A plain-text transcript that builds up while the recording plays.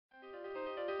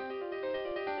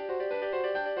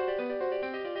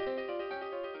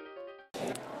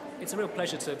it's a real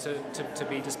pleasure to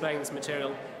be displaying this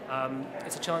material.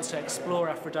 It's a chance to explore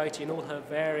Aphrodite in all her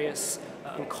various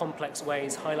and complex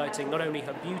ways, highlighting not only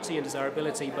her beauty and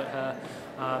desirability, but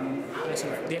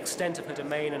the extent of her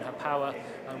domain and her power,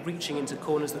 reaching into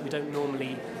corners that we don't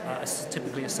normally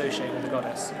typically associate with the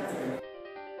goddess.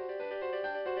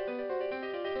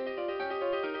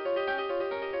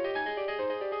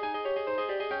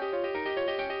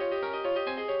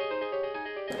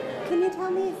 Can you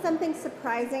tell me something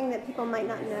surprising that people might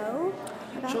not know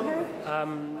about her?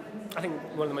 I think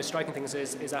one of the most striking things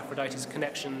is Aphrodite's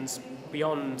connections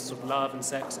beyond sort of love and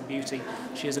sex and beauty.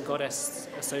 She is a goddess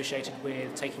associated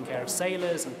with taking care of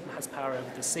sailors and has power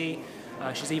over the sea.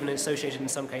 She's even associated in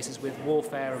some cases with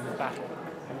warfare and with battle.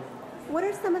 What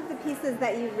are some of the pieces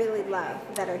that you really love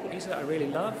that are here? Pieces that I really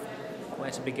love? Where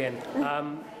to begin?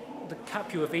 The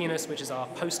Capua Venus, which is our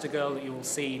poster girl that you will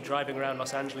see driving around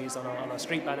Los Angeles on our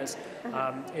street banners,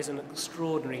 is an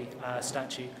extraordinary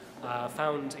statue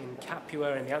found in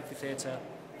Capua in the amphitheatre,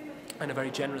 and a very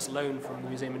generous loan from the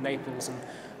museum in Naples.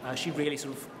 And she really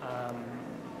sort of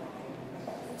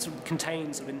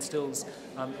contains, sort of instills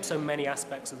so many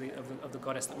aspects of the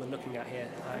goddess that we're looking at here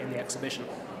in the exhibition.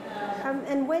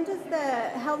 And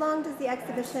how long does the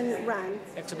exhibition run?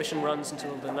 The exhibition runs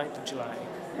until the 9th of July.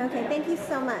 Okay, thank you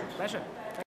so much. Pleasure.